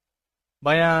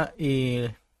Vaya y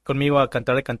conmigo a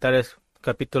Cantar de Cantares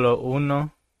capítulo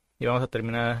uno y vamos a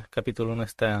terminar capítulo uno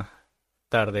esta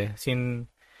tarde. Si no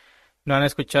han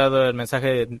escuchado el mensaje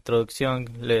de introducción,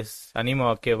 les animo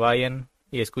a que vayan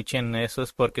y escuchen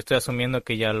esos porque estoy asumiendo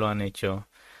que ya lo han hecho,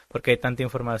 porque hay tanta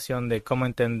información de cómo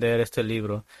entender este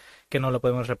libro que no lo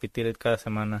podemos repetir cada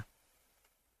semana.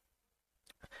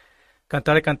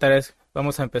 Cantar de Cantares,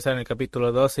 vamos a empezar en el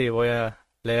capítulo 12 y voy a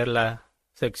leer la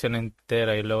sección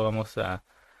entera y luego vamos a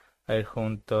ir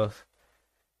juntos.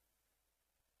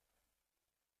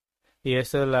 Y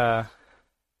esa es la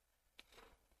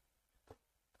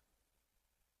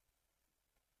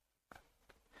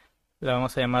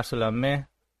vamos a llamar Sulamé.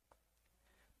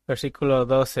 Versículo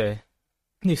 12.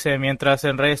 Dice, mientras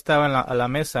el rey estaba a la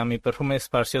mesa, mi perfume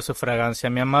esparció su fragancia.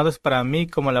 Mi amado es para mí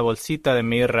como la bolsita de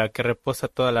mirra que reposa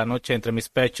toda la noche entre mis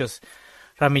pechos.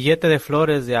 Ramillete de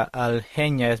flores de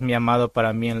aljeña es mi amado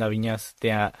para mí en la viñas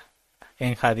de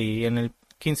Enjadí. En el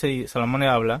 15 Salomón le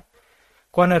habla,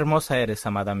 cuán hermosa eres,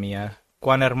 amada mía,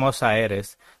 cuán hermosa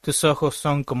eres. Tus ojos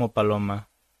son como paloma.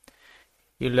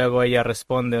 Y luego ella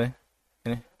responde,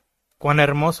 cuán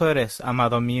hermoso eres,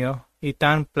 amado mío, y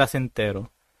tan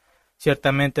placentero.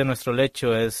 Ciertamente nuestro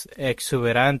lecho es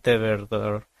exuberante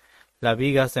verdor. Las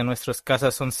vigas de nuestras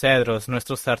casas son cedros,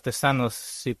 nuestros artesanos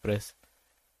cipres.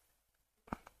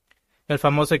 El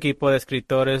famoso equipo de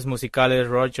escritores musicales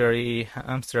Roger y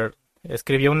Amster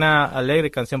escribió una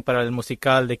alegre canción para el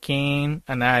musical The King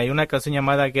and I, una canción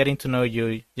llamada Getting to Know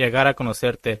You, Llegar a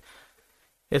conocerte.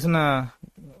 Es una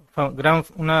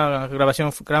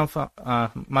grabación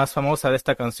más famosa de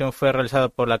esta canción fue realizada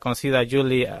por la conocida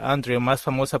Julie Andrew, más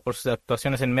famosa por sus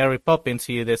actuaciones en Mary Poppins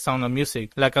y The Sound of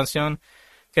Music. La canción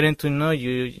Getting to Know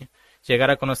You,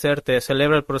 Llegar a conocerte,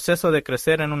 celebra el proceso de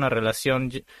crecer en una relación.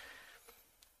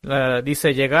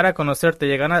 Dice, llegar a conocerte,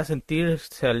 llegar a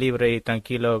sentirse libre y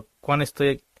tranquilo cuando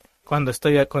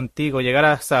estoy contigo, llegar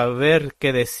a saber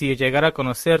qué decir, llegar a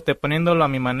conocerte, poniéndolo a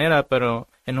mi manera, pero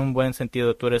en un buen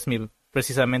sentido. Tú eres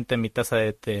precisamente mi taza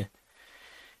de té.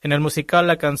 En el musical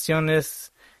la canción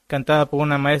es cantada por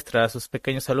una maestra a sus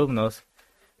pequeños alumnos,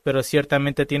 pero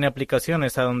ciertamente tiene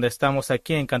aplicaciones a donde estamos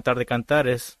aquí en Cantar de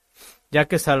Cantares, ya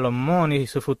que Salomón y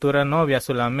su futura novia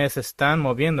Sulamé se están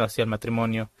moviendo hacia el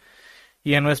matrimonio.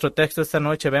 Y en nuestro texto esta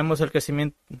noche vemos el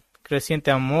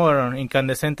creciente amor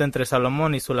incandescente entre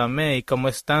Salomón y Sulamé y cómo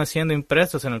están siendo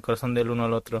impresos en el corazón del uno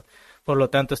al otro. Por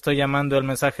lo tanto, estoy llamando el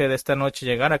mensaje de esta noche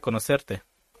llegar a conocerte.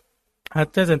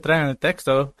 Antes de entrar en el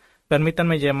texto,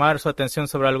 permítanme llamar su atención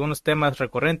sobre algunos temas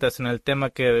recurrentes en el tema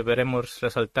que veremos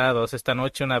resaltados esta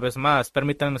noche una vez más.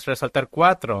 Permítanme resaltar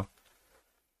 4.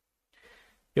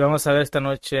 Y vamos a ver esta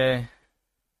noche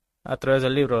a través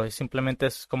del libro y simplemente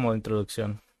es como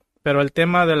introducción. Pero el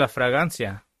tema de la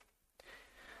fragancia.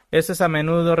 Esa es a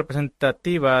menudo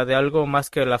representativa de algo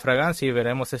más que la fragancia y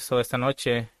veremos eso esta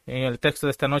noche. En el texto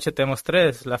de esta noche tenemos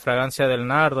 3, la fragancia del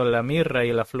nardo, la mirra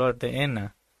y la flor de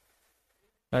henna.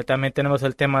 También tenemos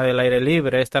el tema del aire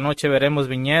libre. Esta noche veremos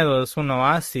viñedos, un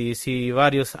oasis y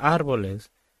varios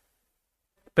árboles.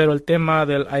 Pero el tema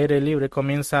del aire libre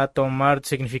comienza a tomar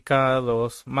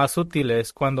significados más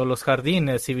útiles cuando los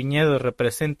jardines y viñedos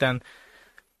representan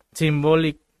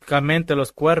simbólicamente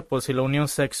los cuerpos y la unión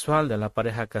sexual de la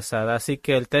pareja casada. Así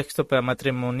que el texto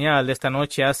matrimonial de esta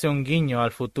noche hace un guiño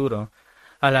al futuro,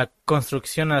 a la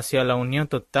construcción hacia la unión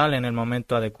total en el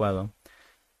momento adecuado.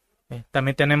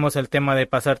 También tenemos el tema de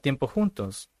pasar tiempo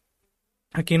juntos.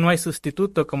 Aquí no hay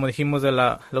sustituto, como dijimos de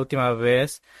la última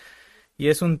vez, y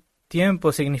es un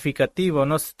tiempo significativo,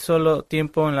 no solo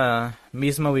tiempo en la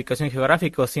misma ubicación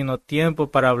geográfica, sino tiempo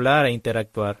para hablar e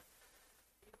interactuar.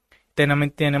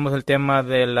 También tenemos el tema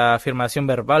de la afirmación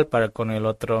verbal para con el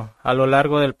otro. A lo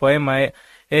largo del poema,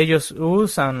 ellos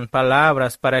usan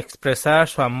palabras para expresar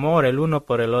su amor el uno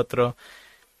por el otro.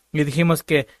 Y dijimos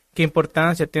que qué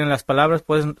importancia tienen las palabras,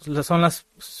 pues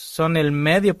son el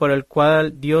medio por el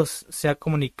cual Dios se ha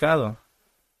comunicado.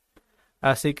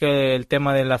 Así que el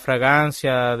tema de la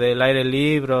fragancia, del aire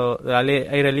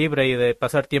libre y de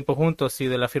pasar tiempo juntos y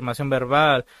de la afirmación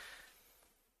verbal.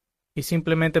 Y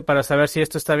simplemente para saber si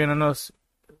esto está bien o no,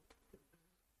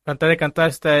 Cantar de Cantar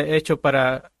está hecho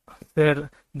para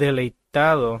ser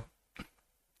deleitado.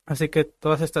 Así que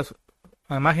todas estas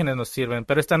imágenes nos sirven.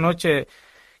 Pero esta noche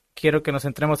quiero que nos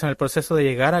centremos en el proceso de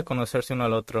llegar a conocerse uno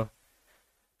al otro.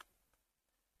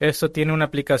 Esto tiene una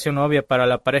aplicación obvia para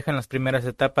la pareja en las primeras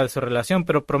etapas de su relación,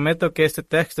 pero prometo que este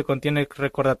texto contiene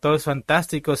recordatorios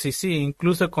fantásticos y sí,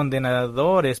 incluso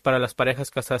condenadores para las parejas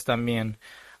casadas también.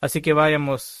 Así que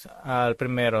vayamos al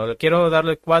primero. Quiero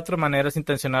darle 4 maneras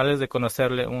intencionales de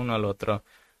conocerle uno al otro.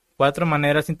 4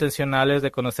 maneras intencionales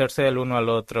de conocerse el uno al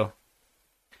otro.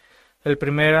 La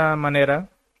primera manera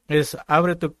es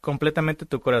abre completamente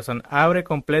tu corazón. Abre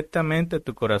completamente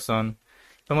tu corazón.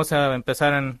 Vamos a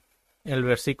empezar en el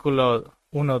versículo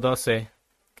 1:12.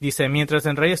 Dice, mientras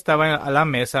el rey estaba a la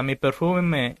mesa, mi perfume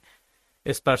me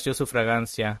esparció su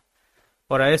fragancia.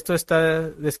 Ahora, esto está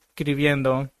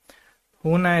describiendo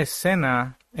una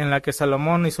escena en la que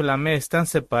Salomón y Sulamé están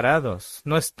separados.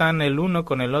 No están el uno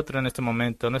con el otro en este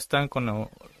momento. No están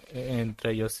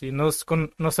entre ellos. Y no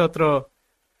es otro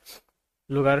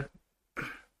lugar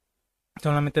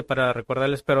solamente para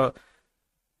recordarles, pero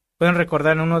pueden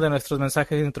recordar en uno de nuestros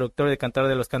mensajes introductorios de Cantar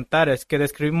de los Cantares que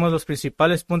describimos los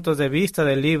principales puntos de vista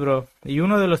del libro, y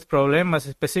uno de los problemas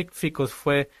específicos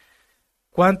fue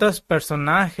cuántos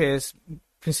personajes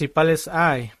principales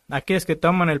hay. Aquellos que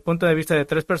toman el punto de vista de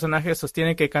tres personajes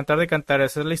sostienen que Cantar de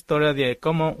Cantares es la historia de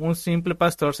cómo un simple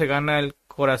pastor se gana el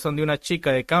corazón de una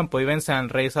chica de campo y vence al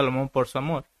rey Salomón por su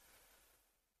amor.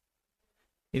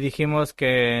 Y dijimos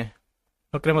que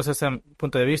no creemos ese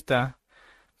punto de vista.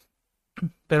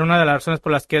 Pero una de las razones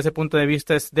por las que ese punto de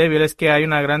vista es débil es que hay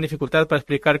una gran dificultad para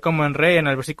explicar cómo en Rey, en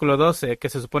el versículo 12, que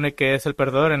se supone que es el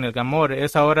perdedor en el amor,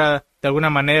 es ahora de alguna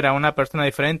manera una persona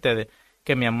diferente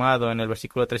que mi amado en el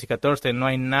versículo 13 y 14. No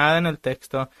hay nada en el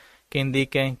texto que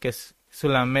indique que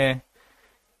Sulamé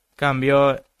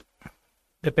cambió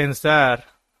de pensar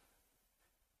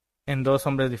en dos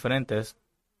hombres diferentes.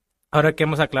 Ahora que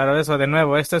hemos aclarado eso de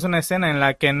nuevo, esta es una escena en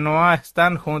la que no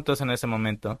están juntos en ese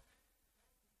momento.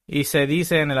 Y se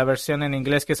dice en la versión en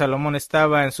inglés que Salomón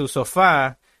estaba en su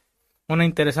sofá. Una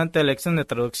interesante elección de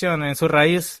traducción. En su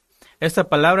raíz, esta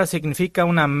palabra significa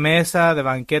una mesa de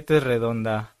banquetes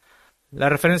redonda. La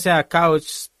referencia a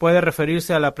couch puede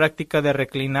referirse a la práctica de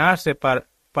reclinarse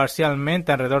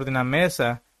parcialmente alrededor de una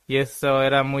mesa, y eso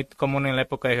era muy común en la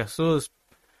época de Jesús.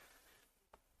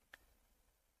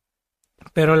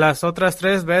 Pero las otras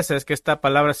tres veces que esta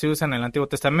palabra se usa en el Antiguo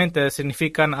Testamento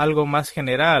significan algo más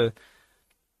general.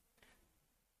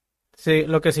 Sí,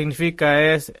 lo que significa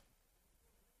es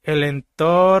el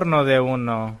entorno de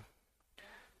uno,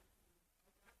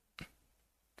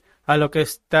 a lo que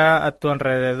está a tu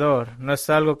alrededor. No es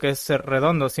algo que es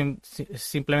redondo,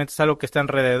 simplemente es algo que está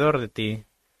alrededor de ti.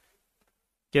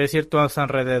 Quiere decir tus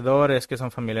alrededores que son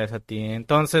familiares a ti.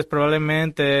 Entonces,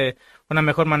 probablemente una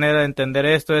mejor manera de entender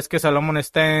esto es que Salomón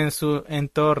está en su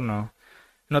entorno.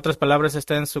 En otras palabras,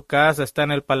 está en su casa, está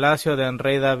en el palacio del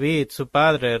rey David, su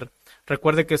padre.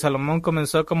 Recuerde que Salomón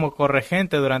comenzó como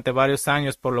corregente durante varios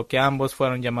años, por lo que ambos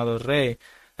fueron llamados rey,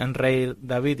 el rey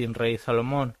David y el rey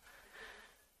Salomón.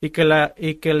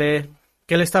 ¿Qué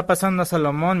le está pasando a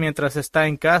Salomón mientras está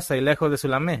en casa y lejos de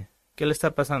Sulamé? ¿Qué le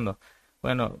está pasando?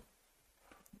 Bueno,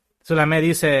 Sulamé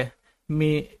dice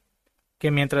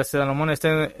que mientras Salomón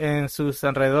está en sus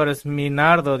alrededores, mi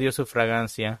nardo dio su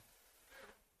fragancia.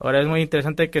 Ahora es muy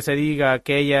interesante que se diga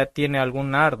que ella tiene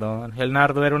algún nardo. El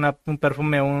nardo era un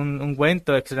perfume, un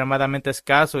ungüento extremadamente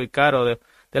escaso y caro de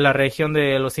la región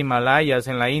de los Himalayas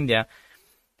en la India.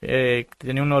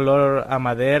 Tenía un olor a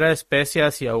madera,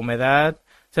 especias y a humedad.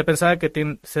 Se pensaba que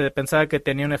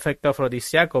tenía un efecto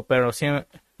afrodisíaco, pero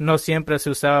no siempre se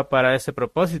usaba para ese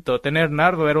propósito. Tener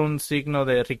nardo era un signo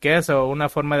de riqueza o una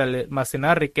forma de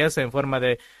almacenar riqueza en forma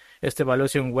de este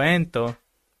valioso ungüento.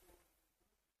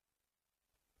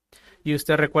 Y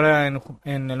usted recuerda en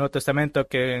el Nuevo Testamento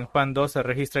que en Juan 12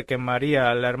 registra que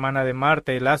María, la hermana de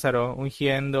Marta y Lázaro,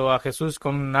 ungiendo a Jesús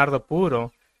con un nardo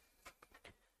puro.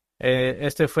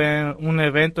 Este fue un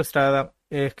evento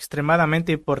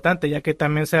extremadamente importante, ya que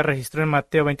también se registró en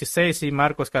Mateo 26 y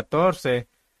Marcos 14.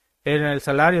 Era el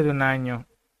salario de un año.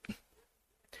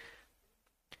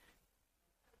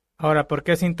 Ahora, ¿por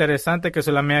qué es interesante que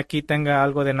Sulamea aquí tenga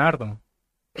algo de nardo?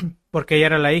 Porque ella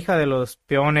era la hija de los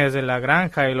peones de la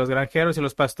granja, y los granjeros y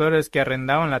los pastores que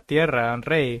arrendaban la tierra al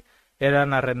rey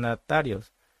eran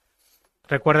arrendatarios.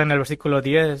 Recuerda en el versículo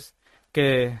 10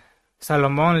 que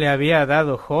Salomón le había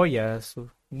dado joyas.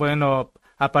 Bueno,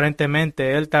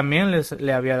 aparentemente él también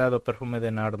le había dado perfume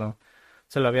de nardo.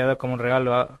 Se lo había dado como un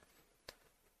regalo.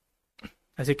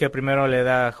 Así que primero le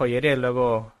da joyería y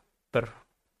luego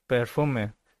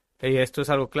perfume. Y esto es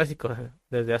algo clásico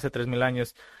desde hace 3000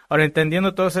 años. Ahora,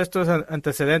 entendiendo todos estos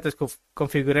antecedentes,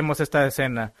 configuremos esta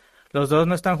escena. Los dos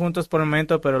no están juntos por el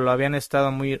momento, pero lo habían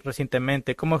estado muy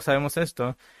recientemente. ¿Cómo sabemos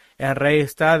esto? El rey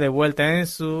está de vuelta en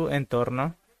su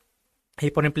entorno,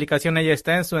 y por implicación ella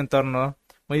está en su entorno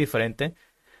muy diferente,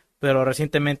 pero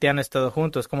recientemente han estado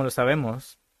juntos. ¿Cómo lo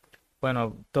sabemos?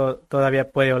 Bueno,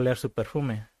 todavía puede oler su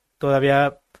perfume.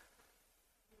 Todavía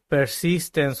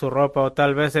persiste en su ropa o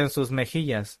tal vez en sus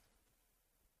mejillas.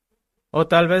 O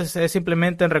tal vez es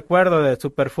simplemente el recuerdo de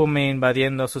su perfume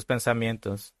invadiendo sus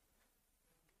pensamientos.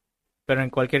 pero en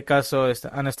cualquier caso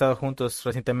han estado juntos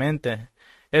recientemente.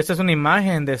 Esta es una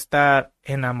imagen de estar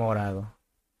enamorado.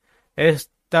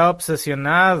 Está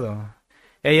obsesionado.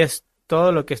 Ella es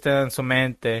todo lo que está en su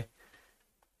mente.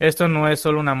 Esto no es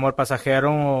solo un amor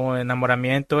pasajero o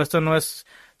enamoramiento. Esto no es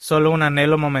solo un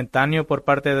anhelo momentáneo por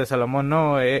parte de Salomón.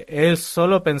 No, él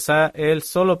solo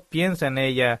piensa en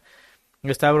ella.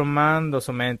 Está abrumando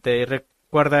su mente. Y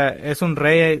recuerda, es un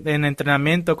rey en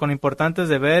entrenamiento con importantes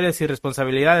deberes y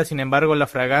responsabilidades. Sin embargo, la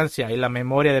fragancia y la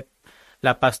memoria de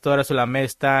la pastora Sulamé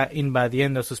está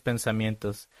invadiendo sus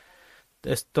pensamientos.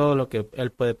 Es todo lo que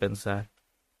él puede pensar.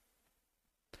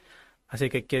 Así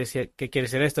que ¿qué quiere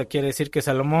decir esto? Quiere decir que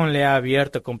Salomón le ha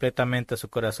abierto completamente su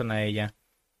corazón a ella.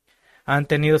 Han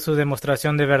tenido su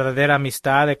demostración de verdadera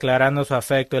amistad, declarando su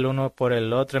afecto el uno por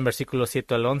el otro en versículos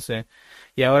 7 al 11.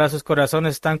 Y ahora sus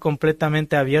corazones están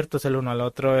completamente abiertos el uno al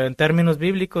otro. En términos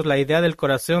bíblicos, la idea del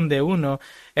corazón de uno,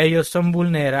 ellos son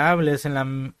vulnerables en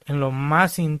lo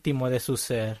más íntimo de su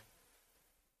ser.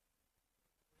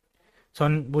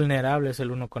 Son vulnerables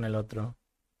el uno con el otro.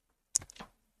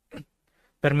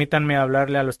 Permítanme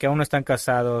hablarle a los que aún no están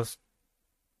casados.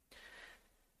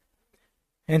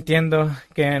 Entiendo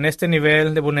que en este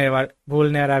nivel de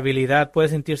vulnerabilidad puede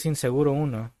sentirse inseguro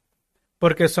uno,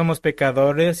 porque somos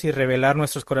pecadores y revelar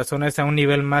nuestros corazones a un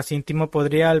nivel más íntimo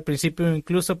podría al principio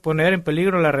incluso poner en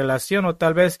peligro la relación, o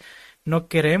tal vez no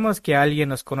queremos que alguien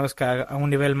nos conozca a un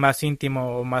nivel más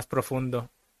íntimo o más profundo.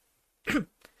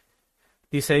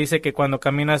 Dice que cuando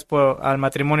caminas al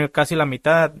matrimonio casi la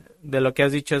mitad de lo que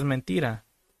has dicho es mentira.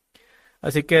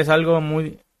 Así que es algo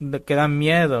que da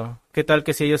miedo. ¿Qué tal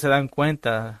que si ellos se dan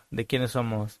cuenta de quiénes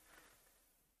somos?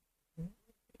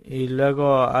 Y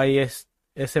luego hay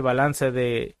ese balance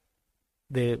de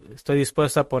estoy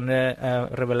dispuesto a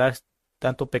revelar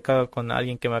tanto pecado con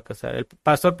alguien que me va a casar. El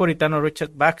pastor puritano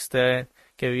Richard Baxter,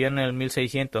 que vivió en el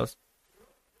 1600,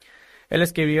 él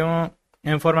escribió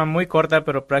en forma muy corta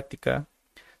pero práctica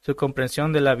su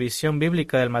comprensión de la visión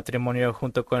bíblica del matrimonio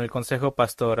junto con el consejo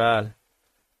pastoral.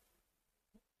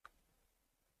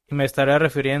 Y me estaré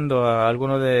refiriendo a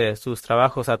algunos de sus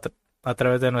trabajos a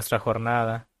través de nuestra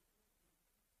jornada.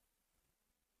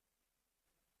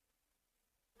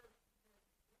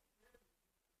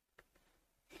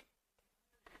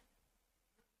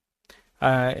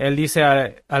 Él dice,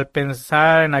 al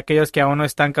pensar en aquellos que aún no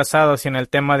están casados y en el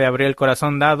tema de abrir el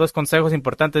corazón, da dos consejos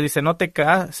importantes. Dice, no te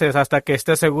cases hasta que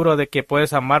estés seguro de que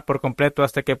puedes amar por completo,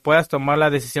 hasta que puedas tomar la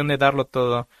decisión de darlo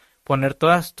todo. Poner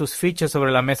todas tus fichas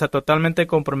sobre la mesa, totalmente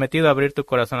comprometido a abrir tu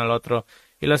corazón al otro.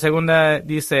 Y la segunda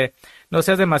dice, no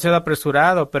seas demasiado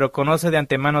apresurado, pero conoce de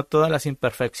antemano todas las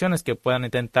imperfecciones que puedan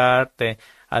intentarte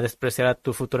a despreciar a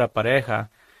tu futura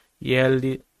pareja. Y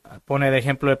él pone de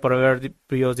ejemplo el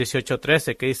Proverbios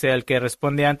 18:13, que dice, el que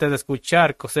responde antes de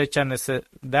escuchar cosecha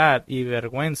necedad y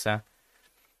vergüenza.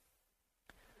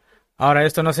 Ahora,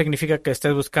 esto no significa que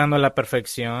estés buscando la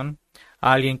perfección,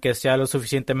 a alguien que sea lo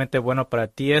suficientemente bueno para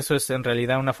ti. Eso es en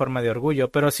realidad una forma de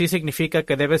orgullo, pero sí significa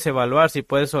que debes evaluar si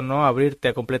puedes o no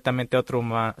abrirte completamente a otro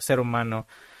ser humano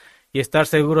y estar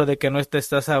seguro de que no te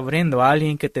estás abriendo a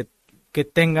alguien que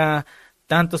tenga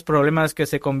tantos problemas que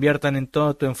se conviertan en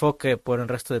todo tu enfoque por el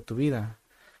resto de tu vida.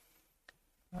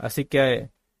 Así que,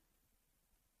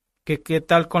 ¿qué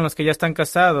tal con los que ya están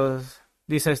casados?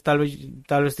 Dices, tal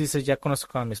vez dices, ya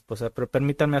conozco a mi esposa, pero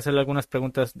permítanme hacerle algunas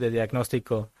preguntas de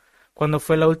diagnóstico. ¿Cuándo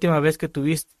fue la última vez que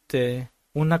tuviste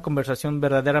una conversación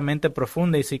verdaderamente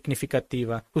profunda y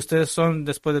significativa? Ustedes son,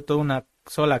 después de todo, una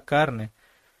sola carne.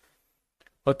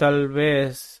 O tal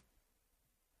vez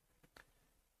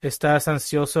estás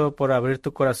ansioso por abrir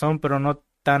tu corazón, pero no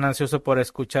tan ansioso por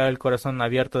escuchar el corazón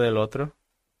abierto del otro.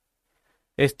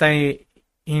 Esta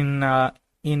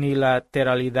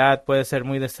unilateralidad puede ser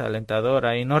muy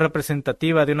desalentadora y no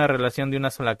representativa de una relación de una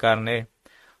sola carne.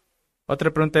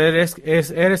 Otra pregunta,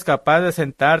 ¿eres capaz de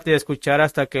sentarte y escuchar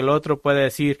hasta que el otro pueda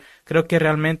decir, creo que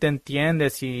realmente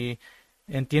entiendes y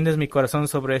entiendes mi corazón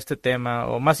sobre este tema?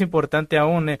 O más importante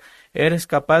aún, ¿eres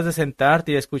capaz de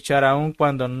sentarte y escuchar aún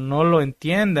cuando no lo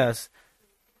entiendas?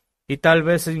 Y tal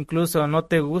vez incluso no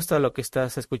te gusta lo que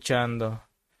estás escuchando.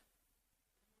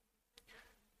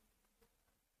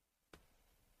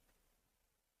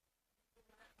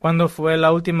 ¿Cuándo fue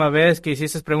la última vez que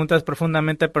hiciste preguntas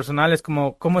profundamente personales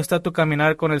como ¿cómo está tu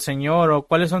caminar con el Señor? ¿O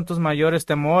cuáles son tus mayores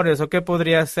temores? ¿O qué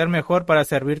podría ser mejor para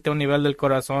servirte a un nivel del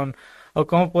corazón? ¿O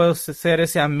cómo puedo ser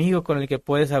ese amigo con el que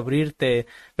puedes abrirte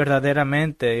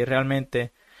verdaderamente y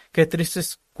realmente? Qué triste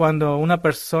es cuando una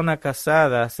persona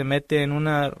casada se mete en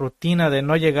una rutina de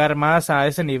no llegar más a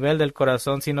ese nivel del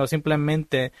corazón, sino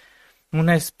simplemente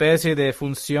una especie de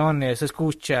funciones.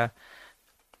 Escucha,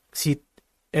 si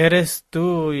eres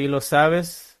tú y lo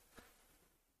sabes,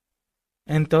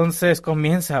 entonces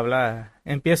comienza a hablar,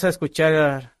 empieza a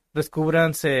escuchar,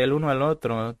 descúbranse el uno al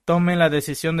otro, tomen la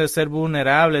decisión de ser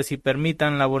vulnerables y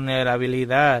permitan la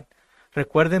vulnerabilidad.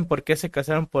 Recuerden por qué se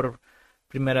casaron por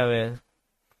primera vez.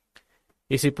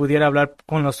 Y si pudiera hablar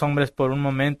con los hombres por un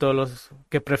momento, los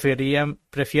que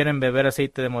prefieren beber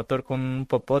aceite de motor con un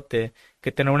popote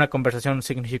que tener una conversación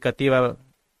significativa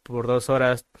por 2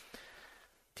 horas,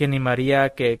 te animaría a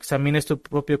que examines tu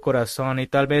propio corazón y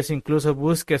tal vez incluso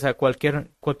busques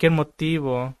cualquier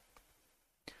motivo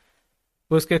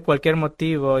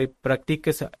y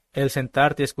practiques el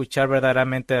sentarte y escuchar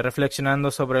verdaderamente,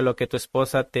 reflexionando sobre lo que tu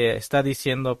esposa te está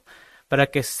diciendo para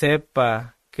que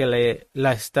sepa que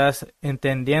la estás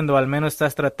entendiendo, o al menos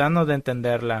estás tratando de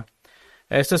entenderla.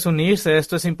 Esto es unirse,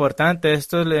 esto es importante,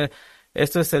 esto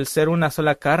es el ser una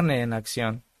sola carne en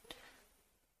acción.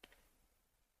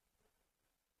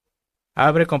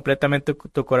 Abre completamente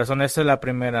tu corazón, esa es la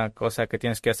primera cosa que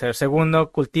tienes que hacer.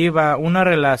 Segundo, cultiva una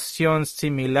relación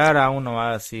similar a un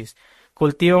oasis.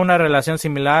 Cultiva una relación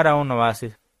similar a un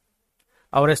oasis.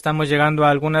 Ahora estamos llegando a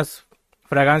algunas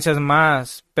fragancias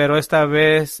más, pero esta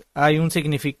vez hay un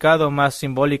significado más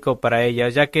simbólico para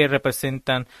ellas, ya que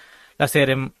representan la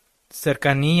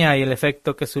cercanía y el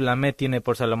efecto que Sulamé tiene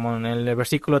por Salomón. En el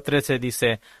versículo 13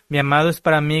 dice: Mi amado es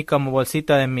para mí como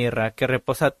bolsita de mirra, que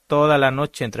reposa toda la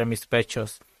noche entre mis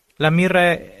pechos. La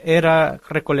mirra era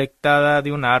recolectada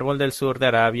de un árbol del sur de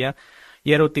Arabia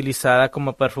y era utilizada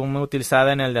como perfume,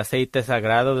 utilizada en el aceite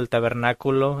sagrado del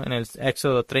tabernáculo. En el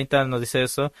Éxodo 30 nos dice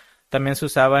eso. También se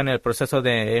usaba en el proceso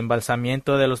de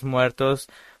embalsamiento de los muertos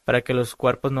para que los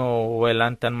cuerpos no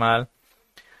huelan tan mal.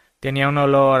 Tenía un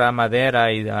olor a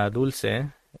madera y a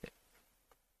dulce.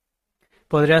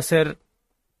 Podría ser,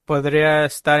 podría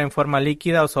estar en forma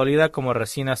líquida o sólida como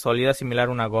resina sólida, similar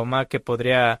a una goma, que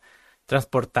podría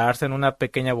transportarse en una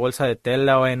pequeña bolsa de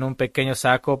tela o en un pequeño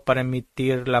saco para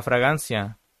emitir la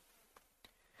fragancia.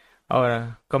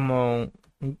 Ahora, como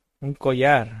un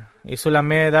collar. Y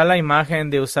Sulamé da la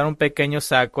imagen de usar un pequeño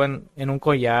saco en un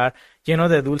collar lleno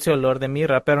de dulce olor de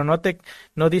mirra, pero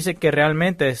no dice que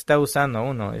realmente está usando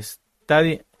uno. Está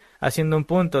haciendo un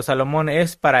punto. Salomón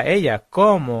es para ella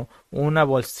como una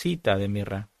bolsita de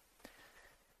mirra.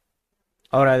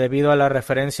 Ahora, debido a la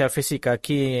referencia física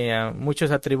aquí,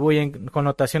 muchos atribuyen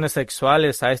connotaciones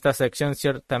sexuales a esta sección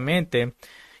ciertamente,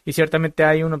 y ciertamente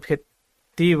hay un objetivo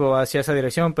hacia esa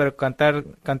dirección, pero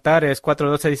Cantares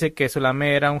 4:12 dice que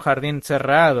Sulamé era un jardín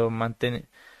cerrado,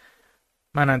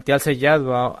 manantial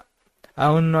sellado.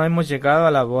 Aún no hemos llegado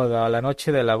a la boda, a la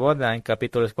noche de la boda en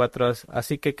capítulos 4,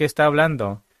 así que ¿qué está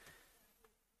hablando?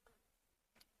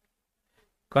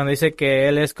 Cuando dice que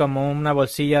él es como una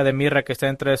bolsilla de mirra que está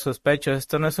entre sus pechos,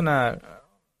 esto no es una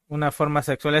forma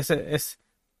sexual, es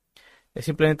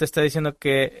simplemente está diciendo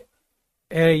que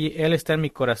él está en mi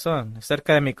corazón,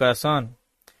 cerca de mi corazón.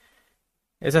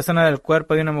 Esa zona del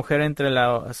cuerpo de una mujer entre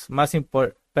las más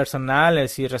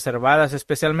personales y reservadas,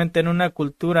 especialmente en una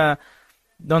cultura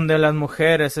donde las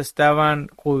mujeres estaban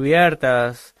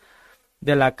cubiertas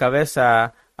de la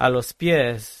cabeza a los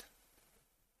pies.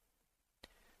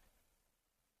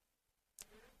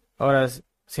 Ahora,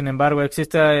 sin embargo,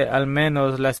 existe al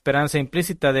menos la esperanza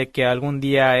implícita de que algún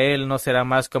día él no será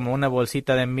más como una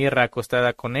bolsita de mirra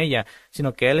acostada con ella,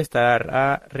 sino que él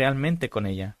estará realmente con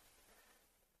ella.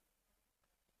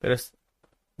 Pero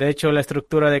de hecho, la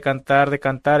estructura de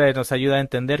Cantares nos ayuda a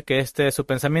entender que este es su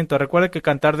pensamiento. Recuerde que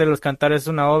Cantar de los Cantares es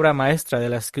una obra maestra de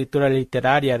la escritura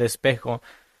literaria de espejo,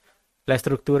 la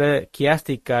estructura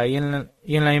quiástica, y en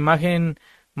la imagen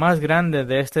más grande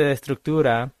de esta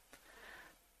estructura,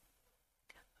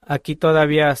 aquí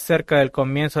todavía cerca del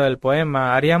comienzo del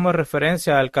poema, haríamos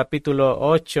referencia al capítulo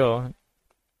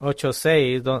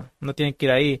 8:6, no tienen que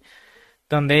ir ahí,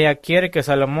 donde ella quiere que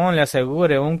Salomón le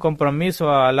asegure un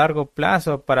compromiso a largo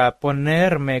plazo para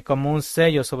ponerme como un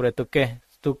sello sobre tu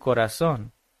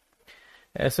corazón.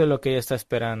 Eso es lo que ella está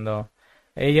esperando.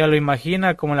 Ella lo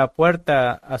imagina como la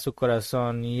puerta a su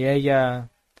corazón y ella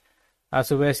a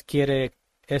su vez quiere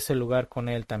ese lugar con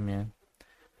él también.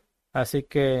 Así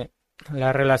que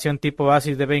la relación tipo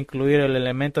oasis debe incluir el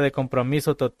elemento de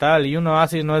compromiso total, y un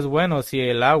oasis no es bueno si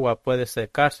el agua puede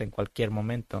secarse en cualquier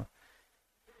momento.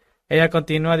 Ella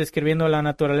continúa describiendo la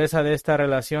naturaleza de esta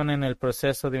relación en el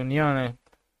proceso de unión.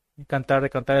 Cantar de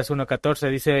Cantares 1:14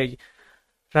 dice: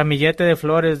 Ramillete de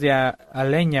flores de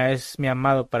aleña es mi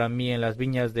amado para mí en las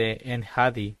viñas de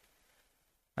Enjadi.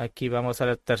 Aquí vamos a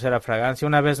la tercera fragancia.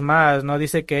 Una vez más, no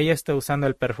dice que ella esté usando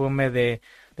el perfume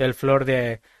del flor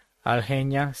de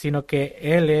aljeña, sino que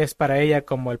él es para ella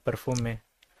como el perfume.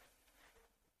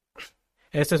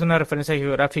 Esta es una referencia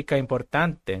geográfica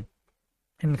importante.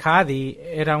 Enjadi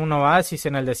era un oasis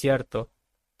en el desierto,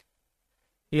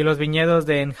 y los viñedos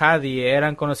de Enjadi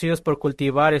eran conocidos por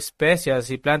cultivar especias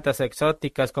y plantas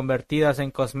exóticas convertidas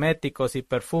en cosméticos y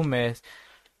perfumes.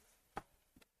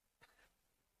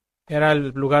 Era el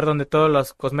lugar donde todos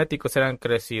los cosméticos eran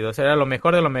crecidos. Era lo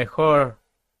mejor de lo mejor.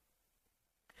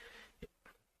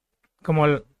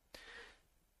 Como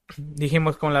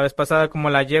dijimos como la vez pasada, como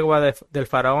la yegua del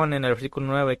faraón en el versículo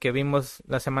 9 que vimos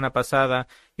la semana pasada.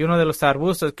 Y uno de los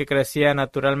arbustos que crecía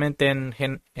naturalmente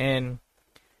en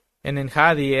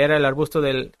Enjadi era el arbusto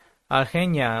del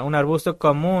algeña, un arbusto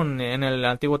común en el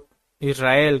antiguo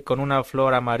Israel con una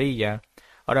flor amarilla.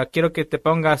 Ahora quiero que te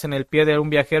pongas en el pie de un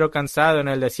viajero cansado en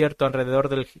el desierto alrededor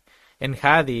del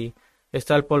Enjadi.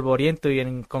 Está el polvoriento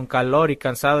con calor y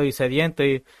cansado y sediento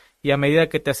y a medida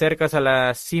que te acercas a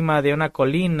la cima de una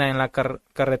colina en la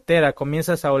carretera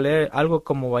comienzas a oler algo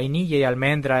como vainilla y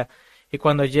almendra y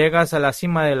cuando llegas a la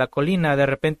cima de la colina de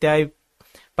repente hay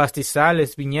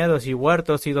pastizales, viñedos y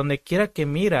huertos y donde quiera que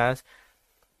miras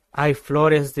hay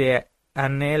flores de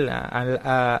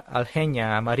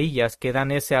algeña amarillas que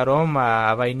dan ese aroma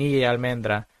a vainilla y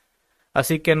almendra.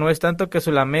 Así que no es tanto que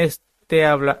Sulamé esté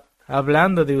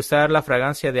hablando de usar la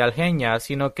fragancia de algeña,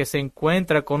 sino que se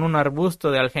encuentra con un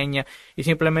arbusto de algeña y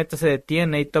simplemente se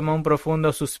detiene y toma un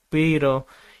profundo suspiro,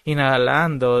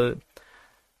 inhalando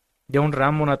de un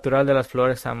ramo natural de las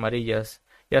flores amarillas.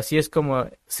 Y así es como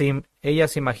ella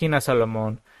se imagina a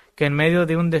Salomón, que en medio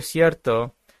de un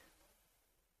desierto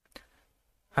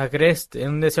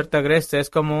agreste es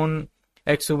como un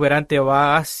exuberante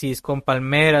oasis con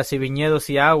palmeras y viñedos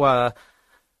y agua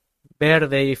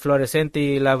verde y florescente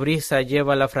y la brisa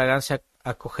lleva la fragancia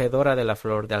acogedora de la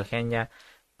flor de algeña,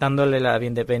 dándole la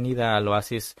bienvenida al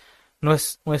oasis. ¿No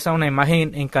es esa una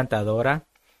imagen encantadora?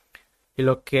 Y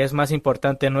lo que es más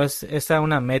importante, ¿no es esa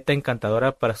una meta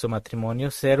encantadora para su matrimonio?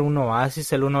 Ser un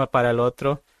oasis el uno para el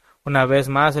otro. Una vez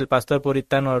más, el pastor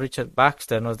puritano Richard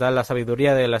Baxter nos da la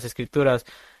sabiduría de las Escrituras.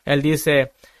 Él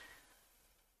dice,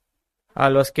 a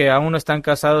los que aún no están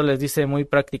casados les dice muy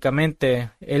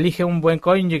prácticamente, elige un buen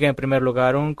cónyuge en primer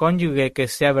lugar, un cónyuge que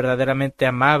sea verdaderamente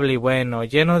amable y bueno,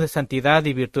 lleno de santidad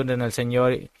y virtud en el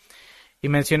Señor. Y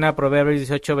menciona Proverbios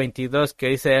 18:22 que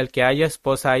dice, el que haya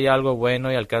esposa haya algo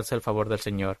bueno y alcanza el favor del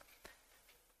Señor.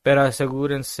 Pero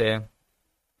asegúrense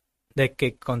de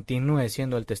que continúe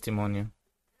siendo el testimonio.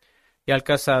 Y al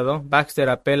casado, Baxter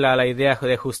apela a la idea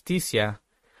de justicia,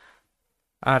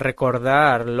 a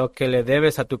recordar lo que le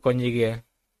debes a tu cónyuge.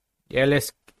 Y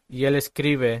él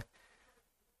escribe,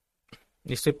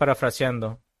 y estoy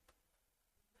parafraseando,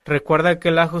 recuerda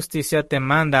que la justicia te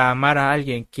manda a amar a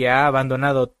alguien que ha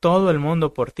abandonado todo el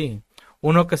mundo por ti,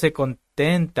 uno que se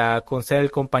contenta con ser el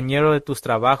compañero de tus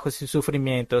trabajos y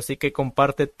sufrimientos y que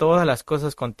comparte todas las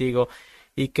cosas contigo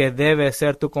y que debe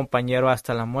ser tu compañero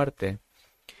hasta la muerte.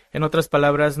 En otras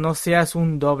palabras, no seas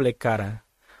un doble cara,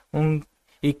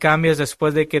 y cambies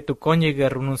después de que tu cónyuge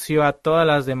renunció a todas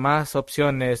las demás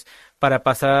opciones para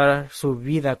pasar su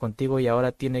vida contigo y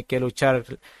ahora tiene que luchar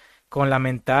con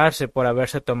lamentarse por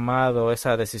haberse tomado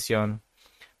esa decisión.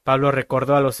 Pablo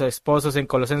recordó a los esposos en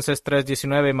Colosenses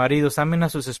 3:19, maridos, amen a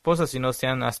sus esposas y no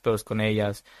sean ásperos con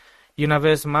ellas. Y una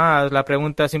vez más, la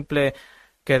pregunta simple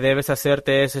que debes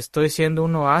hacerte es, ¿estoy siendo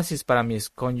un oasis para mi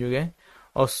cónyuge?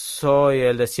 ¿O soy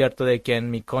el desierto de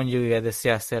quien mi cónyuge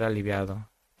desea ser aliviado?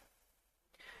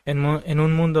 En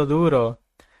un mundo duro,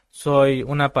 ¿soy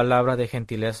una palabra de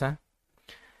gentileza?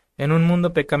 En un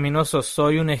mundo pecaminoso,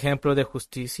 ¿soy un ejemplo de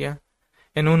justicia?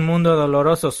 En un mundo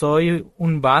doloroso, ¿soy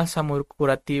un bálsamo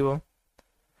curativo?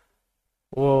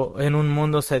 ¿O en un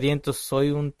mundo sediento, soy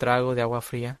un trago de agua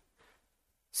fría?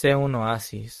 Sé un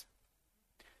oasis.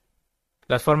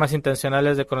 Las formas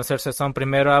intencionales de conocerse son,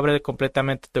 primero, abre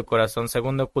completamente tu corazón.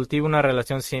 Segundo, cultiva una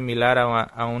relación similar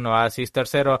a un oasis.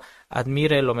 Tercero,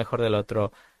 admire lo mejor del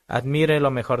otro. Admire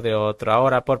lo mejor de otro.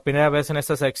 Ahora, por primera vez en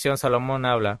esta sección, Salomón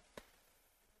habla.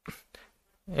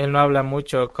 Él no habla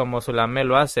mucho como Sulamé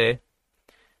lo hace,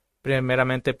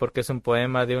 primeramente porque es un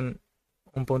poema de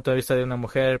un punto de vista de una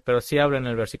mujer, pero sí habla en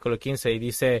el versículo 15 y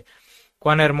dice,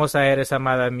 cuán hermosa eres,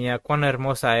 amada mía, cuán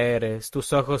hermosa eres,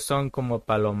 tus ojos son como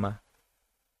paloma.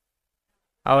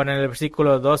 Ahora en el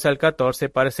versículo 12 al 14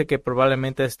 parece que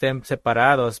probablemente estén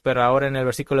separados, pero ahora en el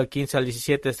versículo 15 al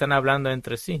 17 están hablando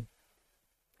entre sí.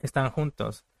 Están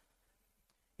juntos.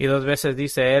 Y dos veces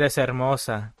dice, eres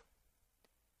hermosa.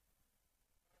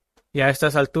 Y a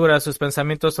estas alturas sus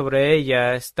pensamientos sobre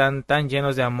ella están tan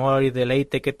llenos de amor y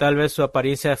deleite que tal vez su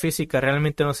apariencia física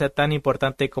realmente no sea tan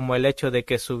importante como el hecho de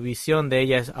que su visión de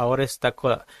ella ahora está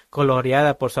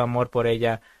coloreada por su amor por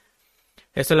ella.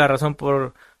 Esta es la razón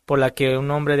por por la que un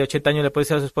hombre de 80 años le puede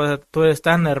decir a su esposa, tú eres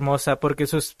tan hermosa, porque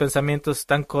sus pensamientos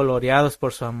están coloreados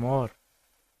por su amor.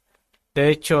 De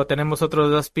hecho, tenemos otras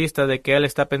dos pistas de que él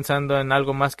está pensando en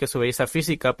algo más que su belleza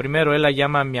física. Primero, él la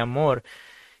llama mi amor,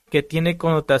 que tiene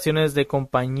connotaciones de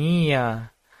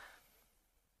compañía,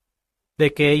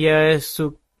 de que ella es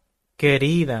su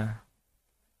querida,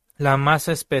 la más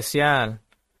especial.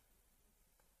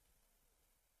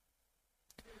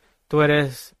 Tú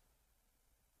eres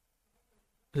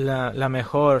la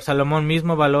mejor. Salomón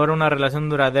mismo valora una relación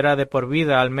duradera de por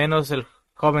vida, al menos el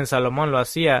joven Salomón lo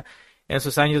hacía en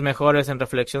sus años mejores en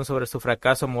reflexión sobre su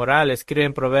fracaso moral. Escribe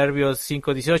en Proverbios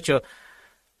 5:18,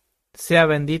 sea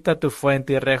bendita tu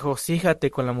fuente y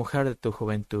regocíjate con la mujer de tu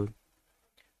juventud.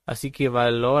 Así que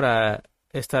valora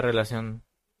esta relación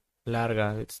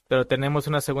larga. Pero tenemos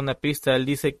una segunda pista. Él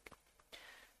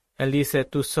dice,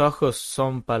 tus ojos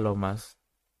son palomas.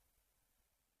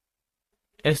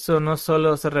 Esto no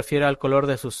solo se refiere al color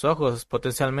de sus ojos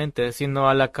potencialmente, sino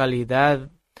a la calidad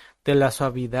de la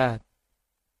suavidad.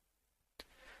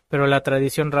 Pero la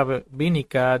tradición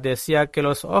rabínica decía que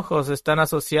los ojos están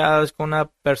asociados con una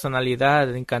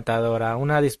personalidad encantadora,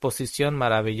 una disposición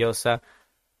maravillosa.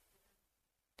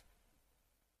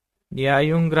 Y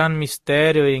hay un gran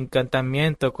misterio y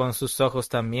encantamiento con sus ojos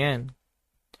también.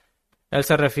 Él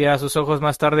se refiere a sus ojos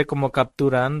más tarde como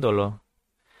capturándolo.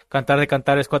 Cantar de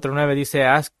Cantares 4:9 dice,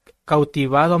 has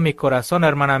cautivado mi corazón,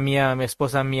 hermana mía, mi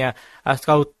esposa mía, has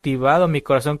cautivado mi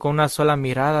corazón con una sola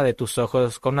mirada de tus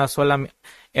ojos, con una sola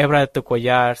hebra de tu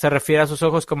collar. Se refiere a sus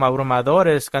ojos como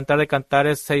abrumadores. Cantar de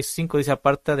Cantares 6:5 dice,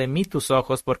 aparta de mí tus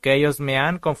ojos, porque ellos me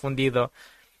han confundido.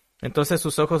 Entonces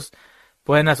sus ojos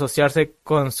pueden asociarse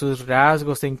con sus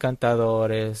rasgos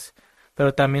encantadores,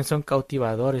 pero también son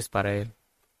cautivadores para él.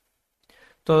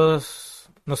 Todos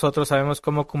nosotros sabemos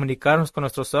cómo comunicarnos con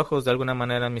nuestros ojos de alguna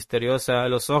manera misteriosa.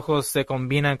 Los ojos se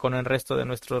combinan con el resto de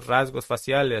nuestros rasgos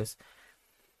faciales.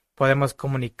 Podemos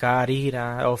comunicar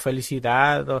ira o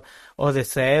felicidad o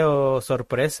deseo o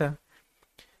sorpresa.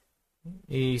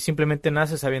 Y simplemente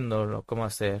nace sabiéndolo cómo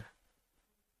hacer.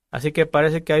 Así que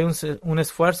parece que hay un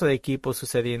esfuerzo de equipo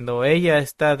sucediendo. Ella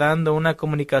está dando una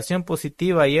comunicación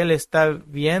positiva y él está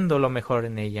viendo lo mejor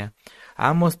en ella.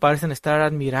 Ambos parecen estar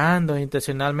admirando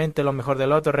intencionalmente lo mejor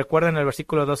del otro. Recuerden el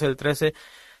versículo 12 al 13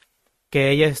 que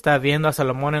ella está viendo a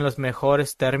Salomón en los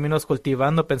mejores términos,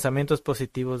 cultivando pensamientos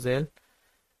positivos de él.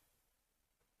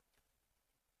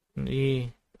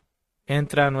 Y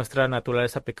entra nuestra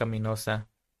naturaleza pecaminosa.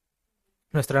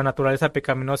 Nuestra naturaleza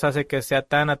pecaminosa hace que sea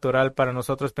tan natural para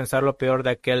nosotros pensar lo peor de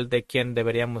aquel de quien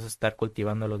deberíamos estar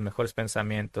cultivando los mejores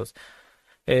pensamientos.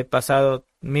 He pasado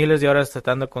miles de horas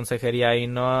tratando consejería y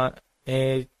no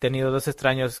he tenido dos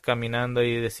extraños caminando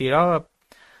y decir, oh,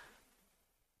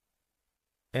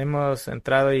 hemos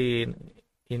entrado y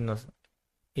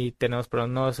tenemos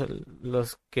problemas, no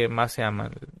los que más se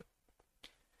aman.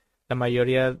 La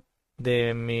mayoría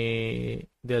del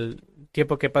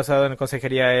tiempo que he pasado en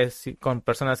consejería es con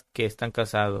personas que están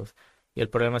casados. Y el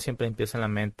problema siempre empieza en la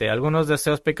mente. Algunos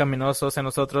deseos pecaminosos en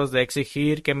nosotros de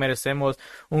exigir que merecemos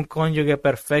un cónyuge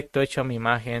perfecto hecho a mi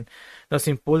imagen nos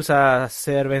impulsa a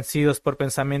ser vencidos por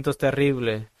pensamientos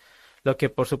terribles, lo que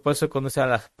por supuesto conduce a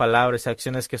las palabras y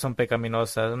acciones que son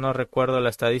pecaminosas. No recuerdo la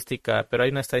estadística, pero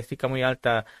hay una estadística muy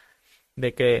alta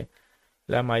de que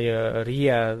la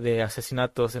mayoría de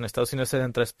asesinatos en Estados Unidos es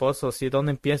entre esposos. ¿Y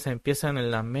dónde empiezan? Empiezan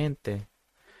en la mente.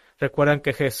 ¿Recuerdan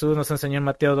que Jesús nos enseñó en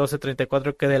Mateo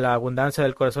 12:34 que de la abundancia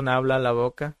del corazón habla la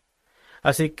boca?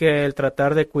 Así que el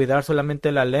tratar de cuidar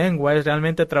solamente la lengua es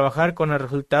realmente trabajar con el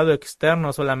resultado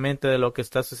externo solamente de lo que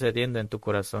está sucediendo en tu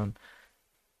corazón.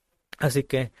 Así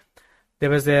que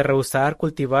debes de rehusar,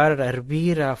 cultivar,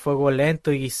 hervir a fuego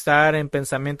lento y guisar en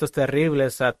pensamientos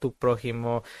terribles a tu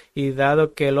prójimo. Y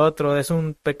dado que el otro es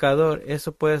un pecador,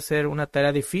 eso puede ser una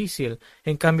tarea difícil.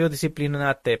 En cambio,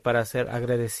 disciplinate para ser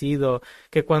agradecido.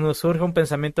 Que cuando surja un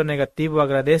pensamiento negativo,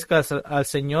 agradezcas al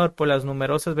Señor por las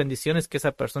numerosas bendiciones que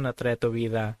esa persona trae a tu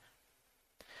vida.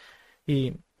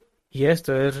 Y, y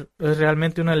esto es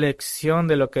realmente una lección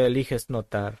de lo que eliges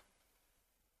notar.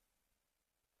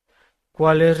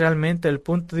 ¿Cuál es realmente el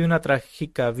punto de una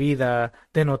trágica vida?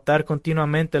 De notar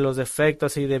continuamente los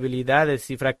defectos y debilidades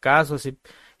y fracasos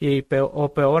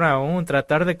o peor aún,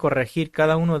 tratar de corregir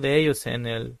cada uno de ellos en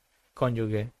el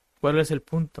cónyuge. ¿Cuál es el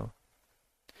punto?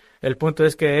 El punto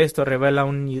es que esto revela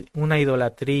una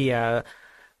idolatría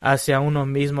hacia uno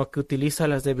mismo que utiliza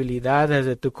las debilidades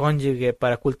de tu cónyuge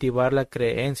para cultivar la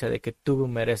creencia de que tú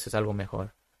mereces algo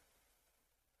mejor.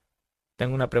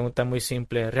 Tengo una pregunta muy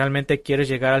simple. ¿Realmente quieres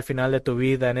llegar al final de tu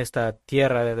vida en esta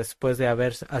tierra después de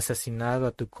haber asesinado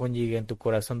a tu cónyuge en tu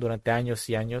corazón durante años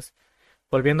y años?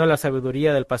 Volviendo a la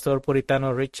sabiduría del pastor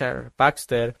puritano Richard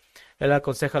Baxter, él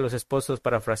aconseja a los esposos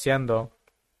parafraseando: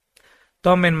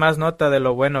 tomen más nota de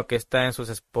lo bueno que está en sus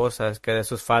esposas que de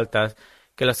sus faltas,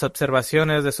 que las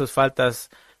observaciones de sus faltas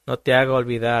no te haga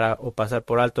olvidar o pasar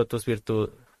por alto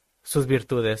sus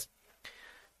virtudes.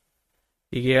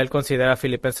 Y él considera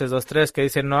Filipenses 2:3 que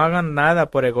dice: no hagan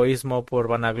nada por egoísmo o por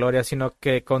vanagloria, sino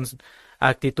que con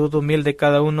actitud humilde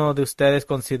cada uno de ustedes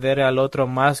considere al otro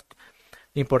más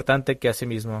importante que a sí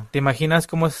mismo. ¿Te imaginas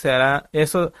cómo será?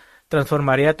 Eso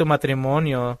transformaría tu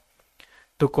matrimonio,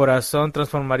 tu corazón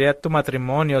transformaría tu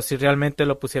matrimonio si realmente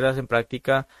lo pusieras en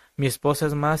práctica. Mi esposa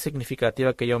es más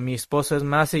significativa que yo, mi esposo es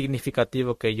más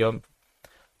significativo que yo.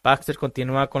 Baxter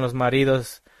continúa con los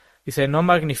maridos. Dice: no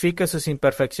magnifiques sus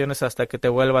imperfecciones hasta que te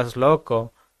vuelvas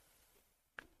loco.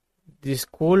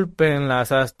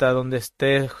 Discúlpenlas hasta donde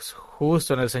estés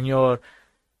justo en el Señor.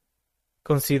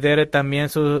 Considere también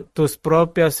tus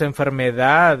propias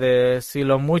enfermedades y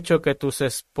lo mucho que tus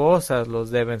esposas los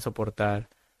deben soportar.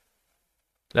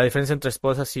 La diferencia entre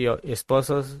esposas y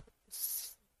esposos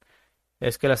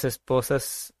es que las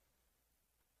esposas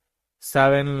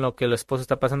saben lo que el esposo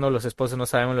está pasando, los esposos no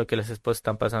saben lo que las esposas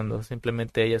están pasando,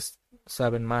 simplemente ellas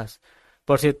saben más.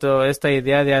 Por cierto, esta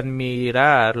idea de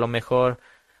admirar lo mejor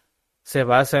se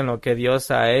basa en lo que Dios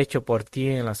ha hecho por ti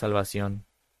en la salvación.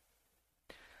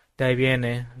 De ahí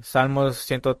viene, Salmos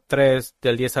 103,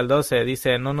 del 10 al 12,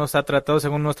 dice: no nos ha tratado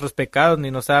según nuestros pecados,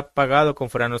 ni nos ha pagado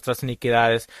conforme a nuestras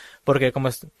iniquidades, porque como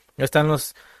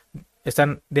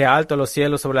están de alto los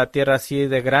cielos sobre la tierra, así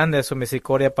de grande es su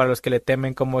misericordia para los que le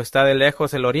temen, como está de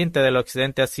lejos el oriente del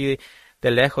occidente, así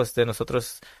de lejos de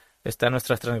nosotros están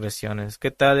nuestras transgresiones. ¿Qué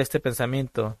tal este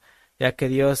pensamiento? Ya que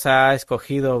Dios ha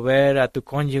escogido ver a tu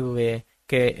cónyuge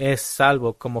que es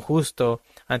salvo como justo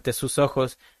ante sus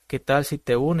ojos, ¿qué tal si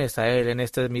te unes a Él en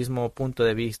este mismo punto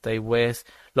de vista y ves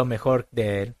lo mejor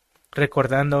de Él?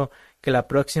 Recordando que la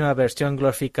próxima versión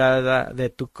glorificada de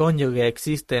tu cónyuge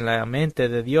existe en la mente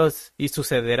de Dios y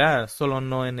sucederá, solo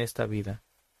no en esta vida.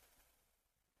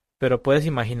 Pero ¿puedes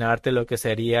imaginarte lo que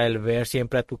sería el ver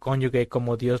siempre a tu cónyuge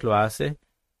como Dios lo hace?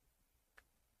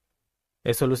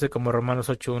 Eso luce como Romanos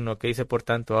 8:1, que dice: por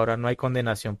tanto, ahora no hay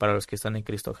condenación para los que están en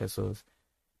Cristo Jesús.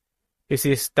 Y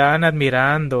si están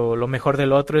admirando lo mejor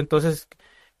del otro, entonces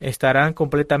estarán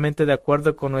completamente de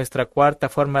acuerdo con nuestra cuarta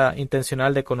forma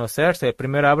intencional de conocerse.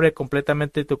 Primero, abre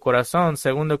completamente tu corazón.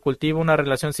 Segundo, cultiva una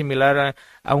relación similar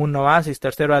a un oasis.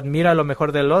 Tercero, admira lo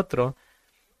mejor del otro.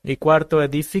 Y cuarto,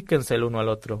 edifíquense el uno al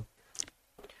otro.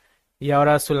 Y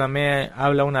ahora Sulamé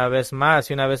habla una vez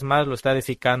más, y una vez más lo está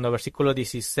edificando. Versículo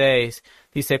 16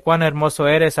 dice: cuán hermoso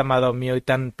eres, amado mío, y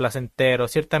tan placentero.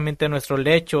 Ciertamente nuestro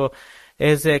lecho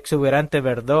es de exuberante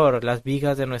verdor. Las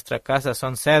vigas de nuestra casa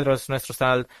son cedros, nuestros